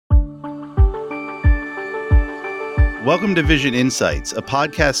Welcome to Vision Insights, a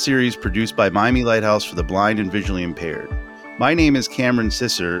podcast series produced by Miami Lighthouse for the blind and visually impaired. My name is Cameron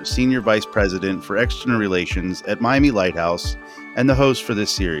Sisser, Senior Vice President for External Relations at Miami Lighthouse and the host for this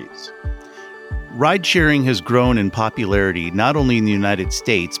series. Ridesharing has grown in popularity not only in the United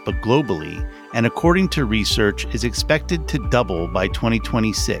States, but globally, and according to research, is expected to double by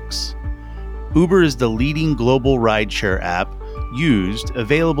 2026. Uber is the leading global rideshare app used,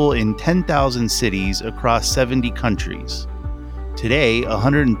 available in 10,000 cities across 70 countries. Today,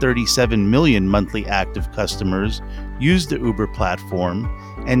 137 million monthly active customers use the Uber platform,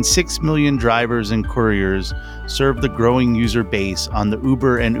 and 6 million drivers and couriers serve the growing user base on the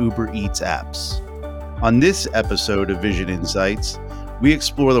Uber and Uber Eats apps. On this episode of Vision Insights, we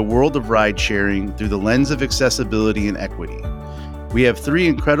explore the world of ride-sharing through the lens of accessibility and equity. We have three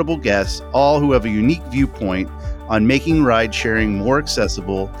incredible guests, all who have a unique viewpoint on making ride-sharing more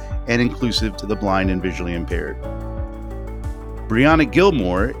accessible and inclusive to the blind and visually impaired. Briana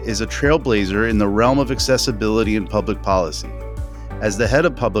Gilmore is a trailblazer in the realm of accessibility and public policy. As the head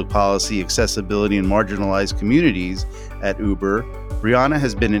of public policy, accessibility, and marginalized communities at Uber, Briana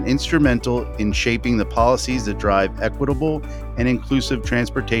has been instrumental in shaping the policies that drive equitable and inclusive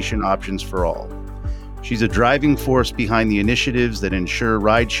transportation options for all. She's a driving force behind the initiatives that ensure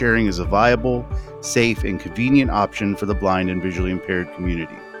ride-sharing is a viable, safe, and convenient option for the blind and visually impaired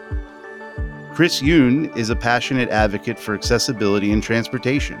community. Chris Yoon is a passionate advocate for accessibility in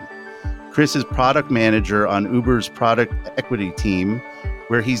transportation. Chris is product manager on Uber's product equity team,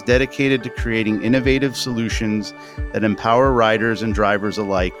 where he's dedicated to creating innovative solutions that empower riders and drivers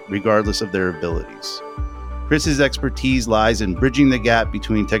alike, regardless of their abilities. Chris's expertise lies in bridging the gap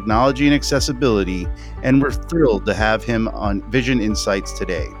between technology and accessibility, and we're thrilled to have him on Vision Insights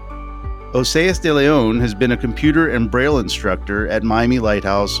today. Oseas De Leon has been a computer and braille instructor at Miami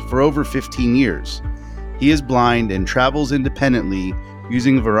Lighthouse for over 15 years. He is blind and travels independently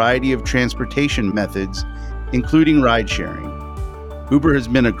using a variety of transportation methods, including ride-sharing. Uber has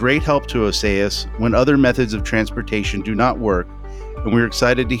been a great help to Oseas when other methods of transportation do not work, and we're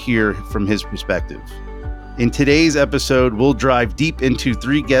excited to hear from his perspective. In today's episode, we'll dive deep into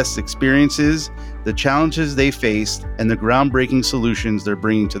three guests' experiences, the challenges they faced, and the groundbreaking solutions they're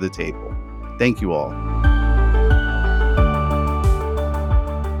bringing to the table. Thank you all.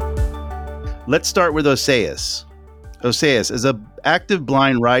 Let's start with Oseas. Oseas, as an active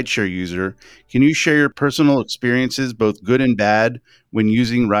blind rideshare user, can you share your personal experiences, both good and bad, when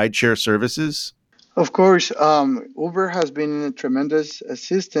using rideshare services? Of course, Uber has been a tremendous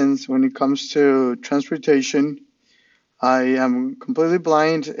assistance when it comes to transportation. I am completely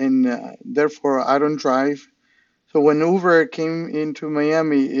blind and therefore I don't drive. So when Uber came into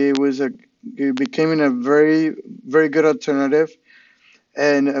Miami, it became a very, very good alternative.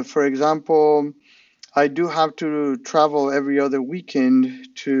 And for example, I do have to travel every other weekend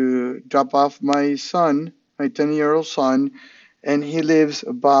to drop off my son, my 10-year-old son, and he lives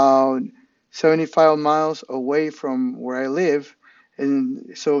about 75 miles away from where I live,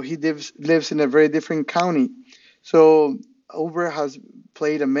 and so he lives in a very different county. So Uber has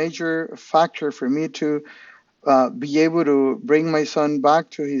played a major factor for me to be able to bring my son back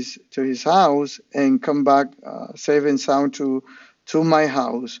to his house and come back safe and sound to my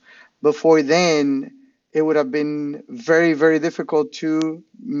house. Before then, it would have been very, very difficult to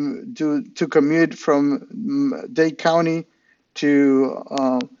commute from Dade County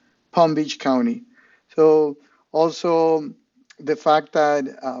to Palm Beach County. So also the fact that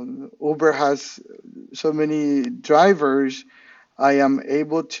Uber has so many drivers, I am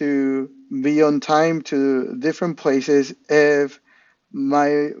able to be on time to different places if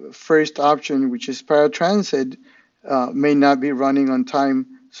my first option, which is paratransit, may not be running on time.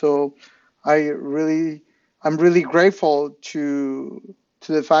 So I'm really grateful to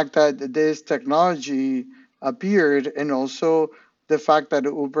the fact that this technology appeared, and also the fact that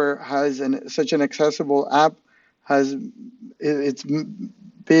Uber has such an accessible app it's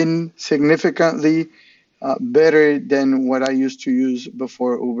been significantly better than what I used to use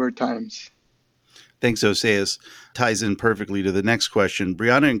before Uber times. Thanks, Oseas. Ties in perfectly to the next question.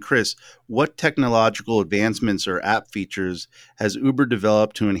 Briana and Chris, what technological advancements or app features has Uber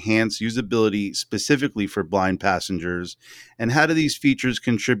developed to enhance usability specifically for blind passengers? And how do these features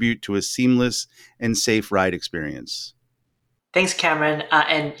contribute to a seamless and safe ride experience? Thanks, Cameron.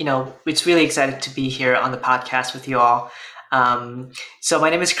 It's really excited to be here on the podcast with you all. So my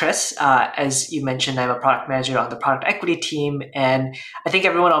name is Chris. As you mentioned, I'm a product manager on the product equity team, and I think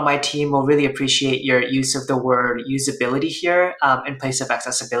everyone on my team will really appreciate your use of the word usability here in place of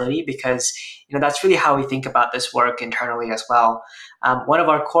accessibility, because that's really how we think about this work internally as well. one of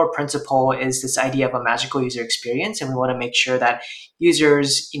our core principle is this idea of a magical user experience, and we want to make sure that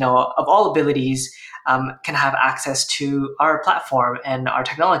users, of all abilities, can have access to our platform and our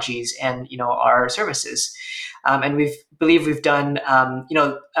technologies and our services. And we believe we've done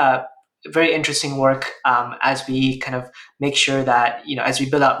very interesting work as we kind of make sure that as we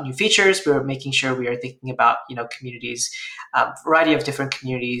build out new features, we're making sure we are thinking about communities, variety of different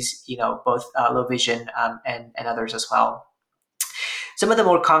communities, both low vision and others as well. Some of the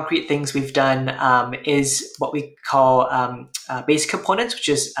more concrete things we've done is what we call base components, which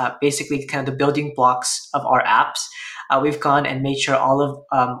is basically kind of the building blocks of our apps. We've gone and made sure all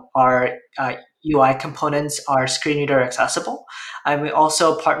of our UI components are screen reader accessible. And we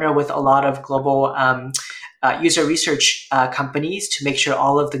also partner with a lot of global user research companies to make sure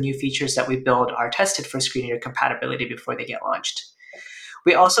all of the new features that we build are tested for screen reader compatibility before they get launched.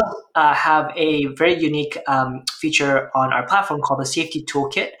 We also have a very unique feature on our platform called the Safety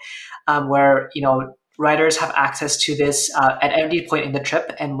Toolkit, where riders have access to this at any point in the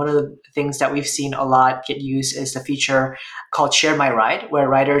trip. And one of the things that we've seen a lot get used is the feature called Share My Ride, where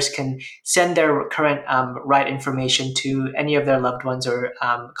riders can send their current ride information to any of their loved ones or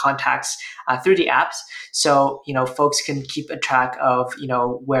contacts through the apps. So folks can keep a track of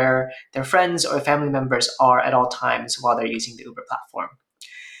where their friends or family members are at all times while they're using the Uber platform.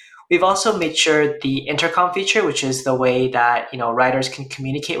 We've also made sure the intercom feature, which is the way that riders can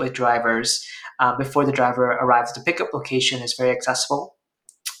communicate with drivers before the driver arrives at the pickup location, is very accessible.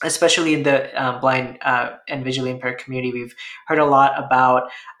 Especially in the blind and visually impaired community, we've heard a lot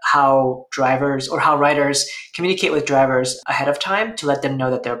about how drivers or how riders communicate with drivers ahead of time to let them know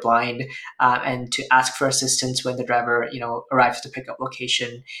that they're blind and to ask for assistance when the driver arrives at the pickup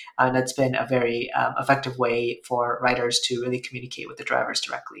location. And that's been a very effective way for riders to really communicate with the drivers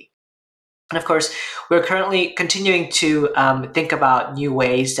directly. And of course, we're currently continuing to think about new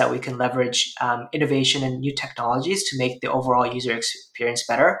ways that we can leverage innovation and new technologies to make the overall user experience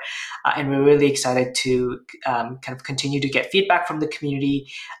better. And we're really excited to kind of continue to get feedback from the community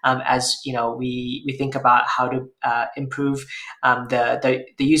as we think about how to improve the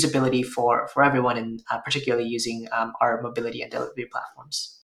usability for everyone, and particularly using our mobility and delivery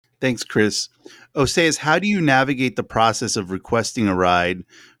platforms. Thanks, Chris. Oseas, how do you navigate the process of requesting a ride,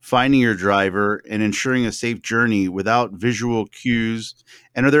 finding your driver, and ensuring a safe journey without visual cues?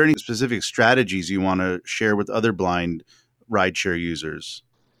 And are there any specific strategies you want to share with other blind rideshare users?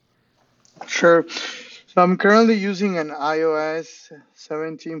 Sure. So I'm currently using an iOS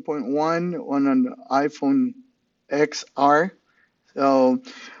 17.1 on an iPhone XR. So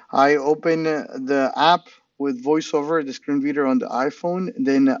I open the app with VoiceOver, the screen reader on the iPhone.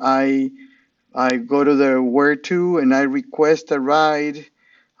 Then I go to the where to and I request a ride.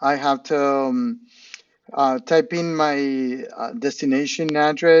 I have to type in my destination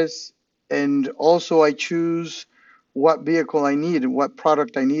address, and also I choose what vehicle I need, what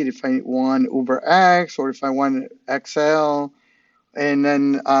product I need, if I want Uber X or if I want XL. And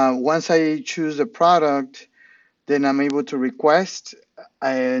then once I choose the product, then I'm able to request,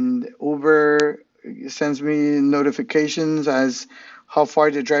 and Uber sends me notifications as how far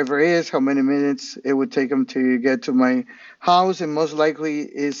the driver is, how many minutes it would take him to get to my house, and most likely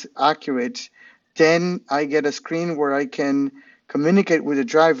is accurate. Then I get a screen where I can communicate with the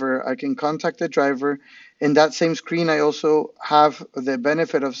driver. I can contact the driver. In that same screen, I also have the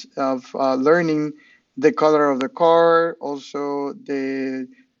benefit of learning the color of the car, also the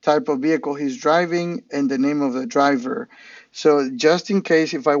type of vehicle he's driving, and the name of the driver. So just in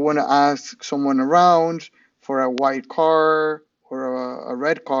case if I want to ask someone around for a white car or a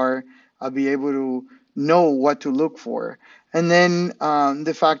red car, I'll be able to know what to look for. And then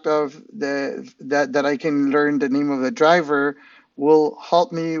the fact of that I can learn the name of the driver will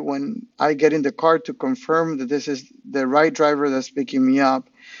help me when I get in the car to confirm that this is the right driver that's picking me up.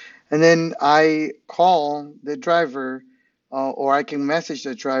 And then I call the driver, or I can message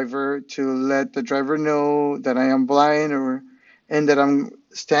the driver to let the driver know that I am blind, and that I'm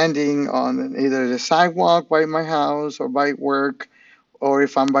standing on either the sidewalk by my house or by work, or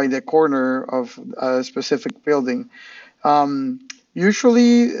if I'm by the corner of a specific building.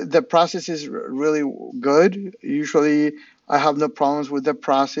 Usually the process is really good. Usually I have no problems with the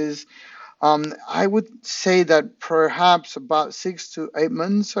process. I would say that perhaps about 6 to 8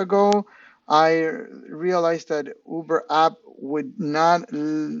 months ago, I realized that Uber app would not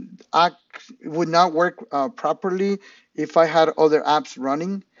work properly if I had other apps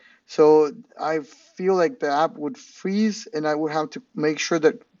running. So I feel like the app would freeze, and I would have to make sure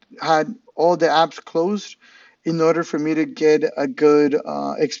that I had all the apps closed in order for me to get a good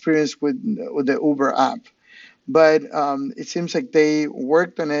experience with the Uber app. but it seems like they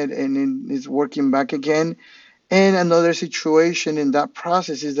worked on it and it's working back again. And another situation in that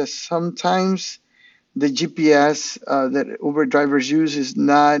process is that sometimes the GPS that Uber drivers use is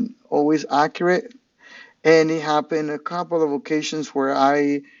not always accurate. And it happened a couple of occasions where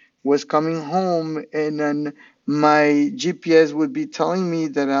I was coming home and then my GPS would be telling me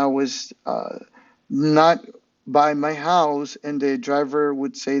that I was not by my house, and the driver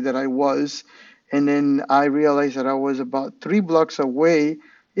would say that I was. And then I realized that I was about 3 blocks away.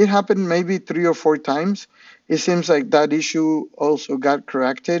 It happened maybe 3 or 4 times. It seems like that issue also got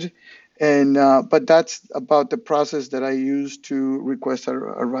corrected. And but that's about the process that I use to request a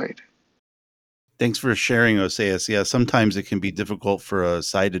ride. Thanks for sharing, Oseas. Yeah, sometimes it can be difficult for a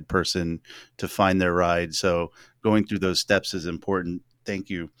sighted person to find their ride. So going through those steps is important.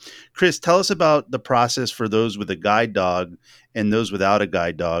 Thank you. Chris, tell us about the process for those with a guide dog and those without a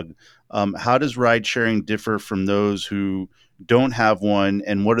guide dog. How does ride sharing differ from those who don't have one,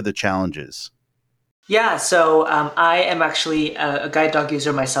 and what are the challenges? Yeah, so I am actually a guide dog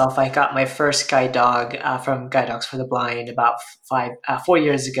user myself. I got my first guide dog from Guide Dogs for the Blind about 4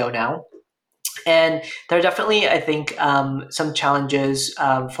 years ago now. And there are definitely, I think, some challenges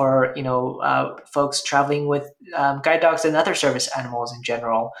for folks traveling with guide dogs and other service animals in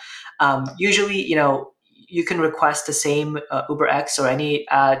general. Usually, you can request the same UberX or any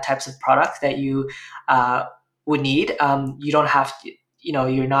types of product that you would need. You don't have to, you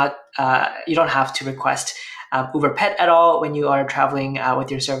don't have to request Uber Pet at all when you are traveling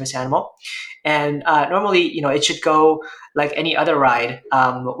with your service animal. And normally, it should go like any other ride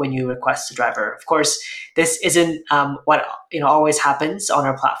when you request a driver. Of course, this isn't what always happens on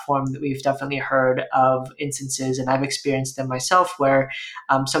our platform. We've definitely heard of instances, and I've experienced them myself, where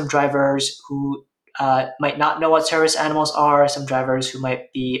some drivers who might not know what service animals are, some drivers who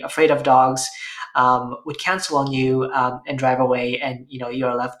might be afraid of dogs, would cancel on you and drive away, and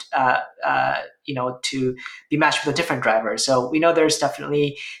you're left to be matched with a different driver. So we know there's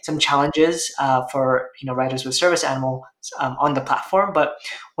definitely some challenges for riders with service animals on the platform. But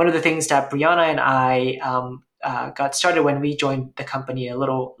one of the things that Briana and I got started when we joined the company a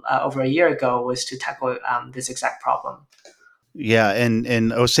little over a year ago was to tackle this exact problem. Yeah, and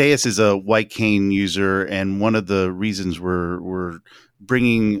Oseas is a white cane user, and one of the reasons we're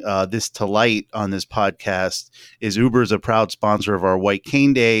bringing this to light on this podcast is Uber is a proud sponsor of our White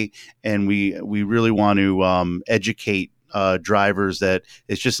Cane Day, and we really want to educate drivers that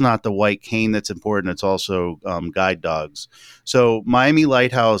it's just not the white cane that's important; it's also guide dogs. So Miami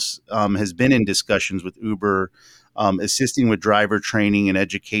Lighthouse has been in discussions with Uber, assisting with driver training and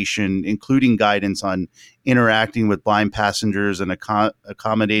education, including guidance on interacting with blind passengers and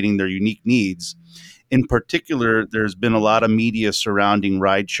accommodating their unique needs. In particular, there's been a lot of media surrounding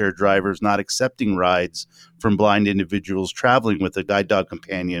rideshare drivers not accepting rides from blind individuals traveling with a guide dog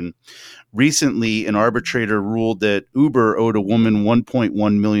companion. Recently, an arbitrator ruled that Uber owed a woman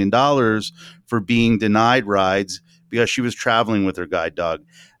 $1.1 million for being denied rides because she was traveling with her guide dog.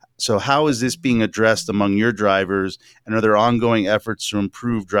 So how is this being addressed among your drivers, and are there ongoing efforts to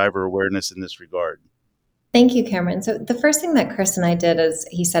improve driver awareness in this regard? Thank you, Cameron. So the first thing that Chris and I did is,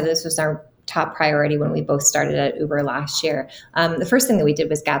 he said this was our top priority when we both started at Uber last year. The first thing that we did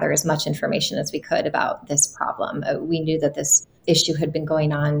was gather as much information as we could about this problem. We knew that this issue had been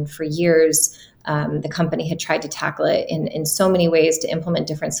going on for years. The company had tried to tackle it in so many ways to implement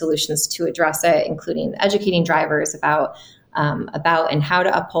different solutions to address it, including educating drivers about and how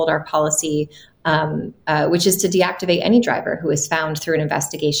to uphold our policy, which is to deactivate any driver who is found through an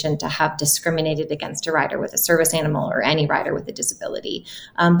investigation to have discriminated against a rider with a service animal or any rider with a disability.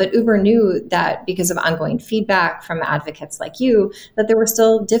 But Uber knew that because of ongoing feedback from advocates like you, that there were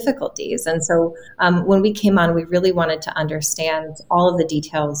still difficulties. And so when we came on, we really wanted to understand all of the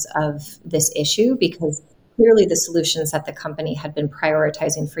details of this issue, because clearly the solutions that the company had been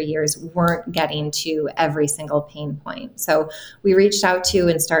prioritizing for years weren't getting to every single pain point. So we reached out to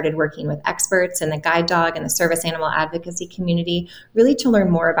and started working with experts in the guide dog and the service animal advocacy community, really to learn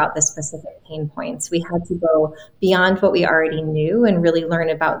more about the specific pain points. We had to go beyond what we already knew and really learn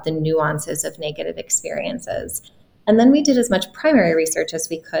about the nuances of negative experiences. And then we did as much primary research as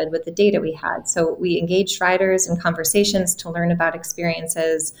we could with the data we had. So we engaged riders in conversations to learn about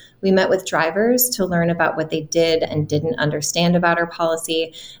experiences. We met with drivers to learn about what they did and didn't understand about our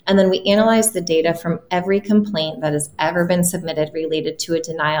policy. And then we analyzed the data from every complaint that has ever been submitted related to a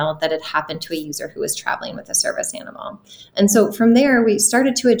denial that had happened to a user who was traveling with a service animal. And so from there, we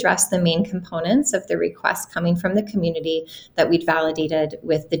started to address the main components of the request coming from the community that we'd validated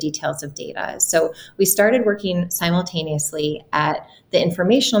with the details of data. So we started working simultaneously simultaneously at the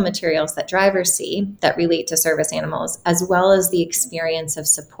informational materials that drivers see that relate to service animals, as well as the experience of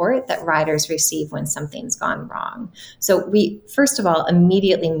support that riders receive when something's gone wrong. So we, first of all,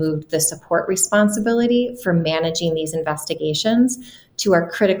 immediately moved the support responsibility for managing these investigations to our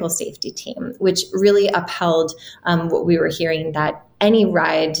critical safety team, which really upheld what we were hearing, that any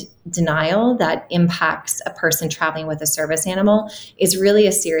ride denial that impacts a person traveling with a service animal is really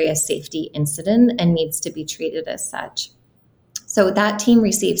a serious safety incident and needs to be treated as such. So that team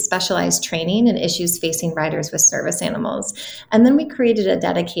received specialized training in issues facing riders with service animals. And then we created a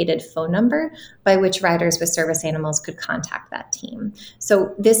dedicated phone number by which riders with service animals could contact that team.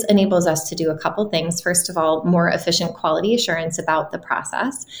 So this enables us to do a couple things. First of all, more efficient quality assurance about the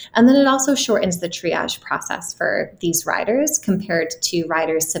process. And then it also shortens the triage process for these riders compared to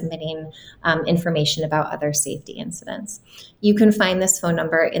riders submitting information about other safety incidents. You can find this phone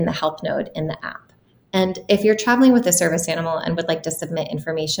number in the help node in the app. And if you're traveling with a service animal and would like to submit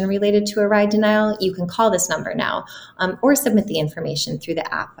information related to a ride denial, you can call this number now, or submit the information through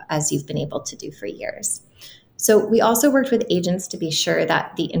the app as you've been able to do for years. So we also worked with agents to be sure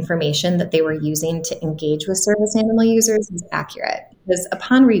that the information that they were using to engage with service animal users is accurate. Because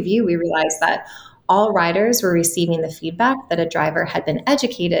upon review, we realized that all riders were receiving the feedback that a driver had been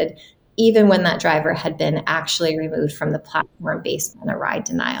educated, even when that driver had been actually removed from the platform based on a ride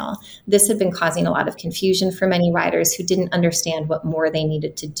denial. This had been causing a lot of confusion for many riders who didn't understand what more they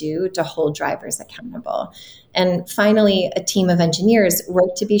needed to do to hold drivers accountable. And finally, a team of engineers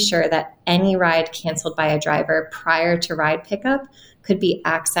worked to be sure that any ride canceled by a driver prior to ride pickup could be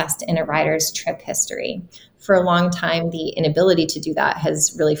accessed in a rider's trip history. For a long time, the inability to do that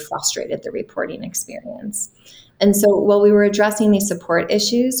has really frustrated the reporting experience. And so while we were addressing these support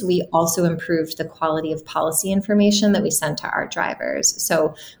issues, we also improved the quality of policy information that we sent to our drivers.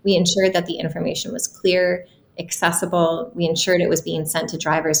 So we ensured that the information was clear, accessible. We ensured it was being sent to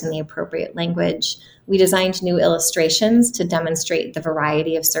drivers in the appropriate language. We designed new illustrations to demonstrate the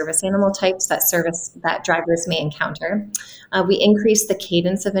variety of service animal types that drivers may encounter. We increased the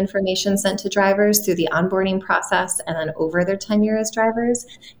cadence of information sent to drivers through the onboarding process and then over their tenure as drivers.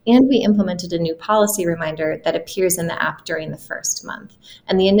 And we implemented a new policy reminder that appears in the app during the first month.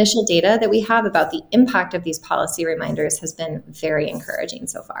 And the initial data that we have about the impact of these policy reminders has been very encouraging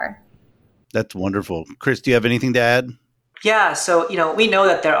so far. That's wonderful. Chris, do you have anything to add? Yeah, so we know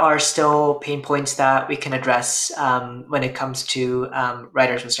that there are still pain points that we can address when it comes to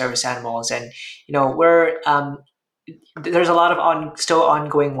riders with service animals, and there's a lot of still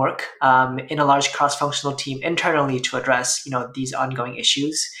ongoing work in a large cross-functional team internally to address these ongoing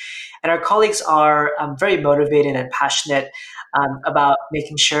issues, and our colleagues are very motivated and passionate about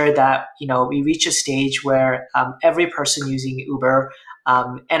making sure that we reach a stage where every person using Uber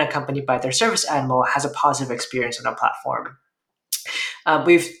and accompanied by their service animal has a positive experience on our platform.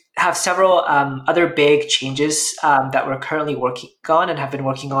 We've have several other big changes that we're currently working on and have been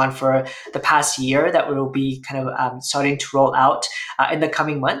working on for the past year that we will be kind of starting to roll out in the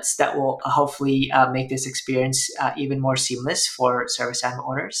coming months that will hopefully make this experience even more seamless for service animal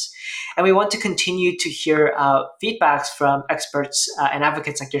owners. And we want to continue to hear feedbacks from experts and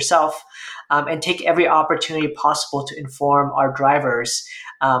advocates like yourself and take every opportunity possible to inform our drivers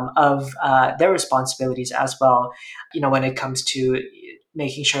of their responsibilities as well, when it comes to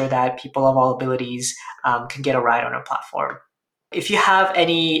making sure that people of all abilities can get a ride on our platform. If you have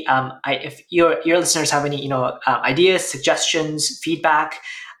any, if your listeners have any, ideas, suggestions, feedback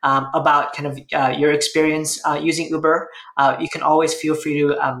about kind of your experience using Uber, you can always feel free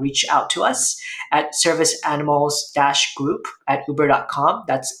to reach out to us at serviceanimals-group at uber.com.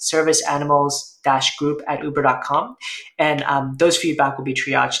 That's serviceanimals-group at uber.com. And those feedback will be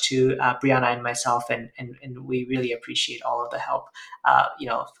triaged to Briana and myself, and we really appreciate all of the help,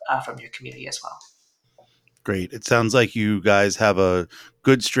 from your community as well. Great. It sounds like you guys have a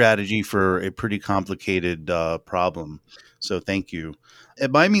good strategy for a pretty complicated problem. So thank you. At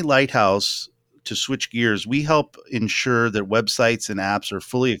Miami Lighthouse, to switch gears, we help ensure that websites and apps are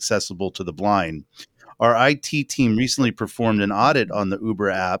fully accessible to the blind. Our IT team recently performed an audit on the Uber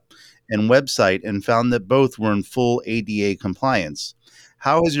app and website and found that both were in full ADA compliance.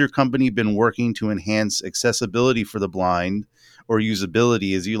 How has your company been working to enhance accessibility for the blind, or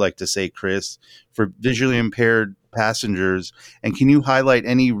usability, as you like to say, Chris, for visually impaired passengers? And can you highlight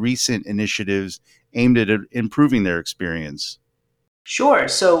any recent initiatives aimed at improving their experience? Sure.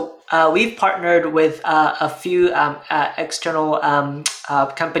 So we've partnered with a few external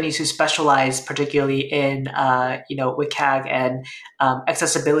companies who specialize particularly in, WCAG and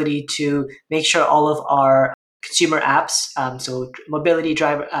accessibility to make sure all of our consumer apps. So mobility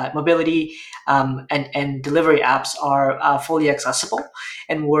and delivery apps are fully accessible,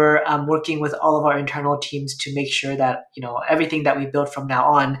 and we're working with all of our internal teams to make sure that everything that we build from now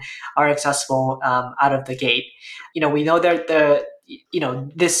on are accessible out of the gate. We know that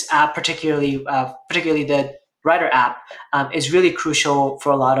this app, particularly the Rider app, is really crucial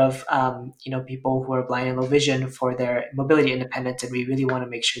for a lot of people who are blind and low vision for their mobility independence, and we really want to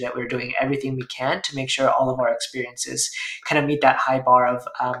make sure that we're doing everything we can to make sure all of our experiences kind of meet that high bar of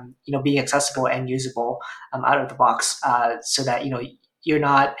being accessible and usable out of the box, so that you're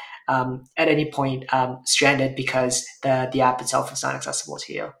not at any point stranded because the app itself is not accessible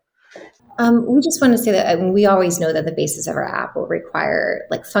to you. We just want to say that we always know that the basis of our app will require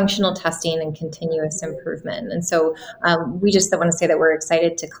like functional testing and continuous improvement. And so we just want to say that we're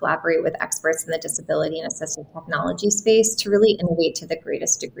excited to collaborate with experts in the disability and assistive technology space to really innovate to the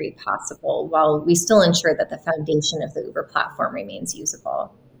greatest degree possible while we still ensure that the foundation of the Uber platform remains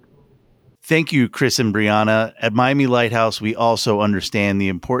usable. Thank you, Chris and Briana. At Miami Lighthouse, we also understand the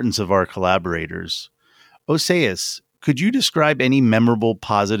importance of our collaborators. Oseas, could you describe any memorable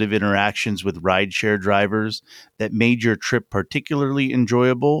positive interactions with rideshare drivers that made your trip particularly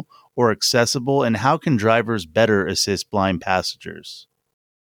enjoyable or accessible, and how can drivers better assist blind passengers?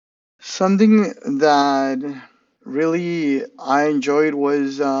 Something that really I enjoyed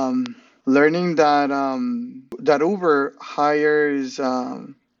was learning that Uber hires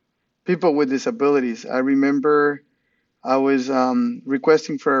people with disabilities. I remember I was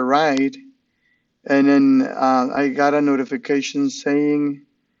requesting for a ride, and then I got a notification saying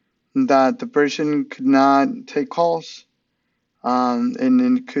that the person could not take calls, and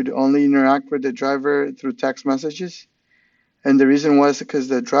then could only interact with the driver through text messages. And the reason was because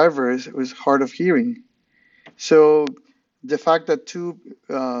the driver was hard of hearing. So the fact that two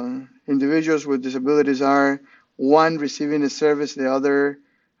individuals with disabilities are, one receiving the service, the other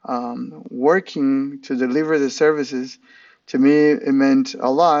working to deliver the services, to me, it meant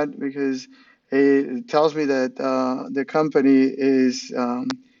a lot, because it tells me that the company is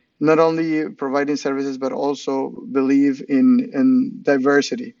not only providing services, but also believe in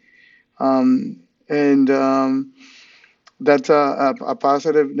diversity. And That's a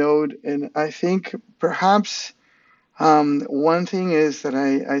positive note. And I think perhaps one thing is that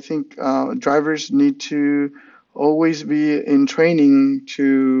I think drivers need to always be in training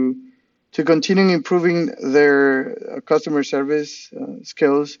to continue improving their customer service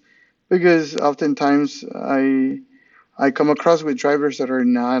skills, because oftentimes I come across with drivers that are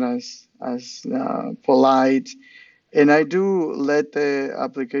not as polite, and I do let the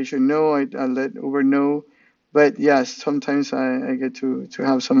application know, I let Uber know. But yes, sometimes I get to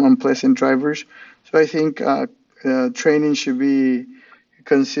have some unpleasant drivers. So I think training should be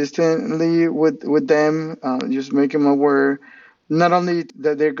consistently with them, just make them aware, not only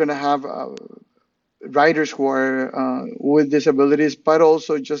that they're going to have riders who are with disabilities, but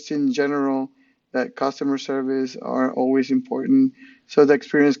also just in general that customer service are always important, so the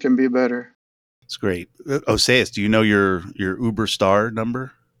experience can be better. It's great. Oseas, do you know your Uber star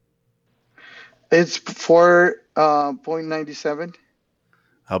number? It's 4.97.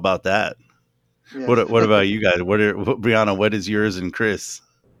 How about that? Yes. What about you guys? Briana, what is yours and Chris?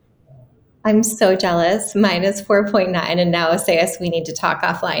 I'm so jealous. Mine is 4.9. And now, Oseas, we need to talk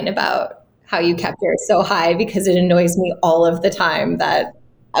offline about how you kept yours so high, because it annoys me all of the time that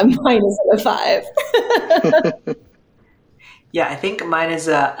mine is at a 5. Yeah, I think mine is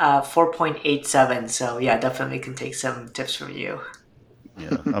a 4.87. So yeah, definitely can take some tips from you.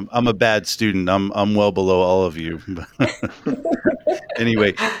 Yeah, I'm a bad student. I'm well below all of you.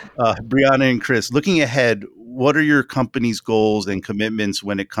 Anyway, Briana and Chris, looking ahead, what are your company's goals and commitments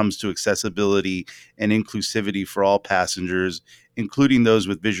when it comes to accessibility and inclusivity for all passengers, including those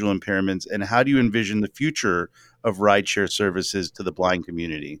with visual impairments? And how do you envision the future of rideshare services to the blind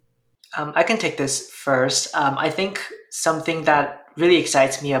community? I can take this first. I think something that really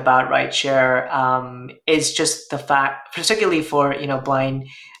excites me about rideshare is just the fact, particularly for blind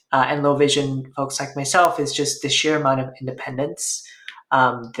and low vision folks like myself, is just the sheer amount of independence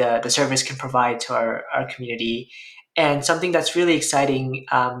the service can provide to our community. And something that's really exciting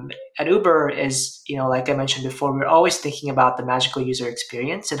at Uber is, like I mentioned before, we're always thinking about the magical user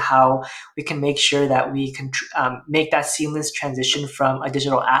experience and how we can make sure that we can make that seamless transition from a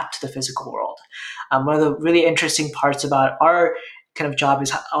digital app to the physical world. One of the really interesting parts about our kind of job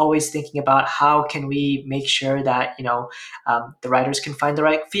is always thinking about how can we make sure that the riders can find the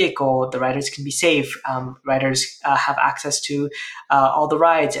right vehicle, the riders can be safe, riders have access to all the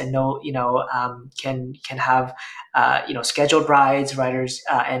rides, and can have scheduled rides, riders,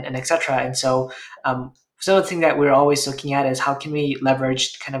 and etc. And so some of the things that we're always looking at is how can we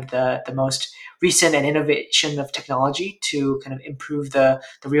leverage kind of the most recent and innovation of technology to kind of improve the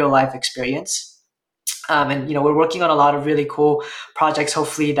real life experience. And we're working on a lot of really cool projects,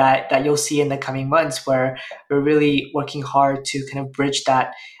 hopefully that you'll see in the coming months, where we're really working hard to kind of bridge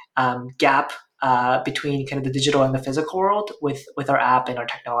that gap between kind of the digital and the physical world with our app and our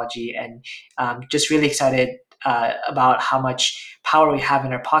technology, and just really excited about how much power we have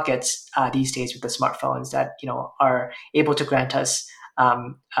in our pockets these days with the smartphones that are able to grant us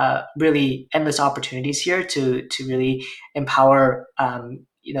really endless opportunities here to really empower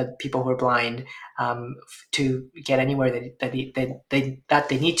people who are blind to get anywhere that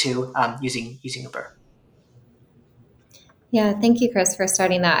they need to using Uber. Yeah, thank you, Chris, for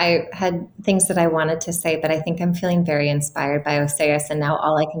starting that. I had things that I wanted to say, but I think I'm feeling very inspired by Oseas, and now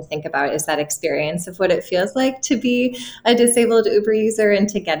all I can think about is that experience of what it feels like to be a disabled Uber user and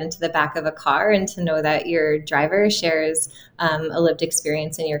to get into the back of a car and to know that your driver shares a lived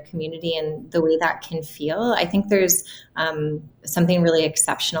experience in your community and the way that can feel. I think there's something really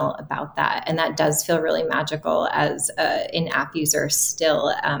exceptional about that, and that does feel really magical as an app user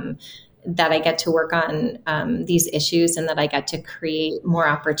still. That I get to work on these issues and that I get to create more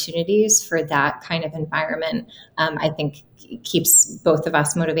opportunities for that kind of environment, I think keeps both of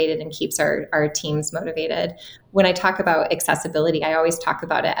us motivated and keeps our teams motivated. When I talk about accessibility, I always talk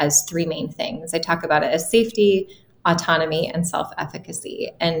about it as three main things. I talk about it as safety, autonomy, and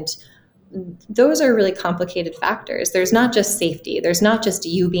self-efficacy. And those are really complicated factors. There's not just safety. There's not just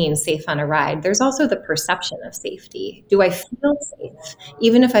you being safe on a ride. There's also the perception of safety. Do I feel safe?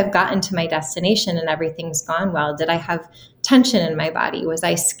 Even if I've gotten to my destination and everything's gone well, did I have tension in my body? Was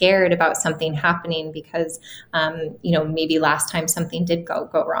I scared about something happening because, maybe last time something did go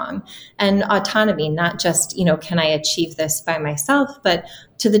wrong? And autonomy, not just, can I achieve this by myself, but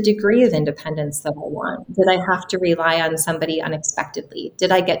to the degree of independence that I want. Did I have to rely on somebody unexpectedly?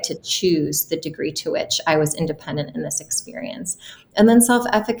 Did I get to choose the degree to which I was independent in this experience? And then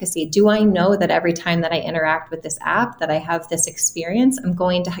self-efficacy. Do I know that every time that I interact with this app, that I have this experience, I'm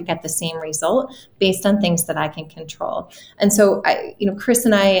going to get the same result based on things that I can control? And so, Chris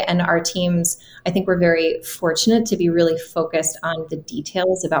and I and our teams, I think we're very fortunate to be really focused on the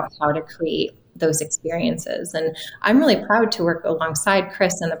details about how to create those experiences. And I'm really proud to work alongside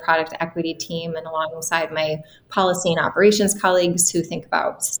Chris and the product equity team and alongside my policy and operations colleagues who think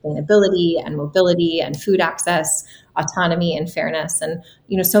about sustainability and mobility and food access, autonomy and fairness. And,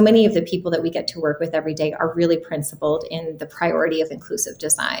 so many of the people that we get to work with every day are really principled in the priority of inclusive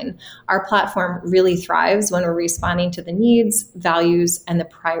design. Our platform really thrives when we're responding to the needs, values, and the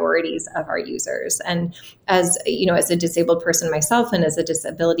priorities of our users. And as a disabled person myself and as a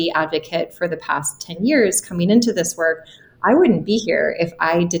disability advocate for the past 10 years coming into this work, I wouldn't be here if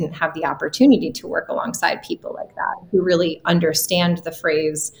I didn't have the opportunity to work alongside people like that who really understand the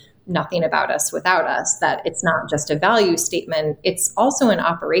phrase, nothing about us without us, that it's not just a value statement, it's also an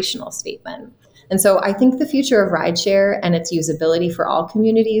operational statement. And so I think the future of rideshare and its usability for all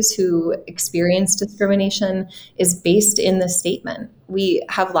communities who experience discrimination is based in this statement. We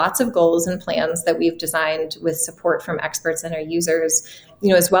have lots of goals and plans that we've designed with support from experts and our users,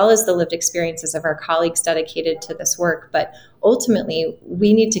 as well as the lived experiences of our colleagues dedicated to this work. But ultimately,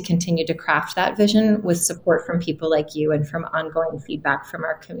 we need to continue to craft that vision with support from people like you and from ongoing feedback from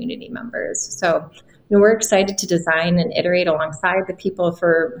our community members. So we're excited to design and iterate alongside the people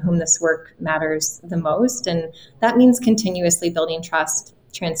for whom this work matters the most. And that means continuously building trust,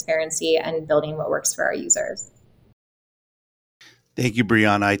 transparency, and building what works for our users. Thank you,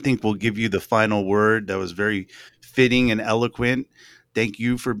 Briana. I think we'll give you the final word. That was very fitting and eloquent. Thank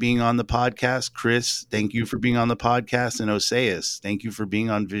you for being on the podcast. Chris, thank you for being on the podcast. And Oseas, thank you for being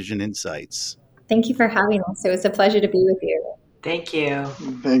on Vision Insights. Thank you for having us. It was a pleasure to be with you. Thank you.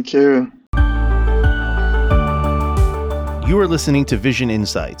 Thank you. You are listening to Vision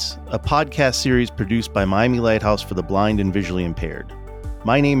Insights, a podcast series produced by Miami Lighthouse for the blind and visually impaired.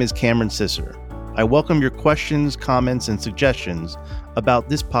 My name is Cameron Sisser. I welcome your questions, comments, and suggestions about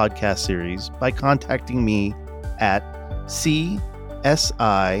this podcast series by contacting me at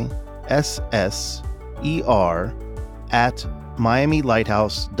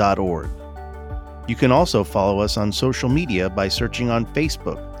csisser@miamilighthouse.org. You can also follow us on social media by searching on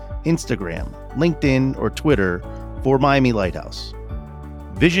Facebook, Instagram, LinkedIn, or Twitter for Miami Lighthouse.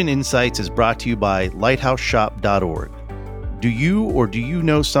 Vision Insights is brought to you by lighthouseshop.org. Do you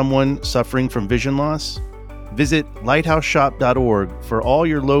know someone suffering from vision loss? Visit lighthouseshop.org for all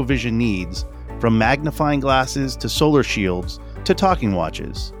your low vision needs, from magnifying glasses to solar shields to talking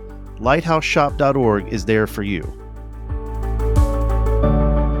watches. lighthouseshop.org is there for you.